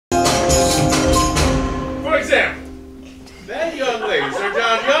example, that young lady, Sir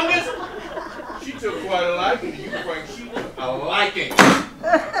John's youngest, she took quite a liking to you, Frank. She took a liking.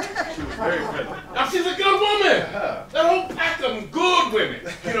 She was very friendly. Now, she's a good woman. That whole pack of them good women.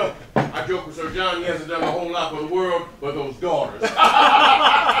 You know, I joke with Sir John, he hasn't done a whole lot for the world, but those daughters.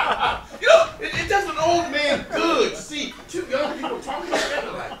 You know, it does an old man good to see two young people talking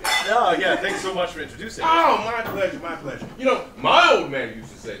together like that. Oh, yeah, thanks so much for introducing us. Oh, my pleasure, my pleasure. You know, my old man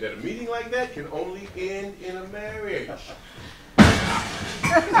used to say that a meeting like that can only end in a marriage.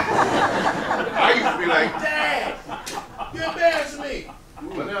 I used to be like, Dad, you embarrass me.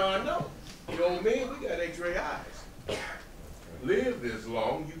 But now I know. You old men, we got X-ray eyes. Live this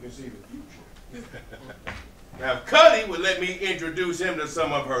long, you can see the future. Now, if Cuddy would let me introduce him to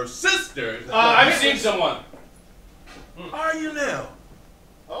some of her sisters. I've seen someone. Are you now?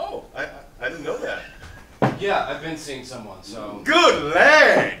 Oh, I didn't know that. Yeah, I've been seeing someone, so... Good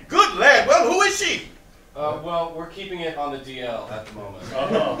lad! Good lad! Well, who is she? Well, we're keeping it on the DL at the moment.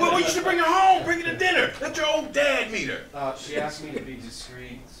 Well, you should bring her home. Bring her to dinner. Let your old dad meet her. She asked me to be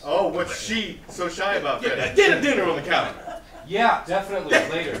discreet. Oh, what's she so shy about that? Dinner on the calendar. Yeah, definitely.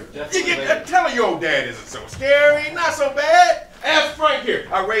 Later. Definitely later. Tell her your old dad isn't so scary. Not so bad. Ask Frank here.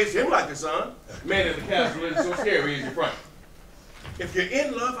 I raised him like a son. Man at the castle isn't so scary, is he, Frank? If you're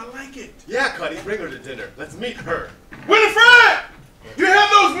in love, I like it. Yeah, Cuddy, bring her to dinner. Let's meet her. Winifred! You have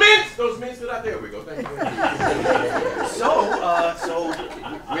those mints? Those mints that out there. We go. Thank you. So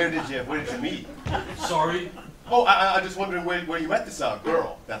where did you meet? Sorry? Oh, I'm just wondering where you met this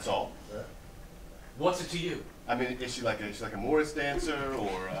girl, that's all. What's it to you? I mean, is she like a Morris dancer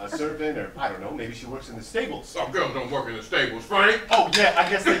or a servant, or I don't know, maybe she works in the stables. Oh, girls don't work in the stables, Frank. Oh, yeah, I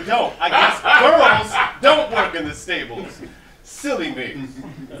guess they don't. I guess girls don't work in the stables. Silly me.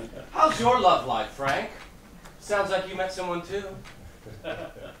 How's your love life, Frank? Sounds like you met someone too.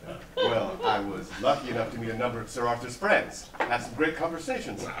 Well, I was lucky enough to meet a number of Sir Arthur's friends. Had some great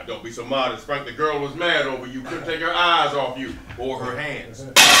conversations. Nah, don't be so modest, Frank. The girl was mad over you. Couldn't take her eyes off you or her hands.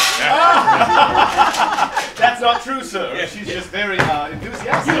 That's not true, sir. Yeah, she's just very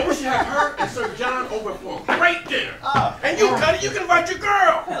enthusiastic. You know, we should have her and Sir John over for a great dinner. And you, Cuddy, you can invite your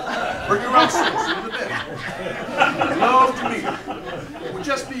girl. Bring her out soon, sooner the better. Love to meet her. It would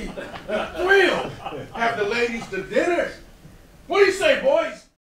just be thrilled. Have the ladies to dinner. What do you say, boys?